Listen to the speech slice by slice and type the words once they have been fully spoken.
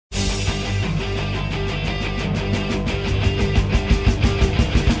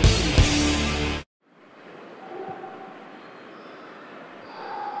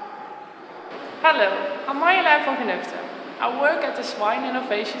I'm Wageningen. I work at the Swine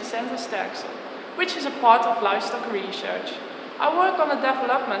Innovation Center Sterksel, which is a part of livestock research. I work on the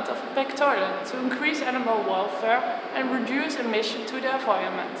development of a pig toilet to increase animal welfare and reduce emission to the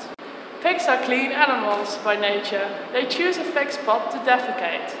environment. Pigs are clean animals by nature. They choose a fixed spot to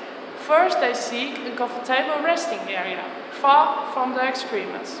defecate. First they seek a comfortable resting area, far from the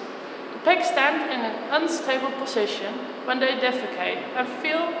excrements. The pigs stand in an unstable position when they defecate and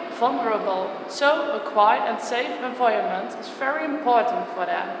feel vulnerable, so a quiet and safe environment is very important for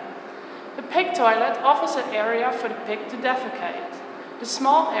them. The pig toilet offers an area for the pig to defecate. The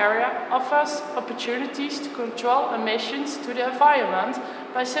small area offers opportunities to control emissions to the environment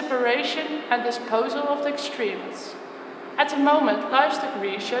by separation and disposal of the excrements. At the moment, livestock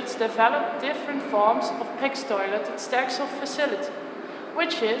research develops different forms of pig's toilet at Sterksel facility,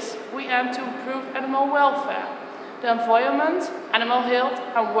 which is, we aim to improve animal welfare, the environment, animal health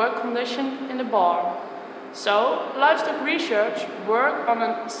and work conditions in the barn. So, livestock research work on the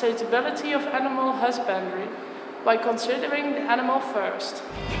sustainability of animal husbandry by considering the animal first.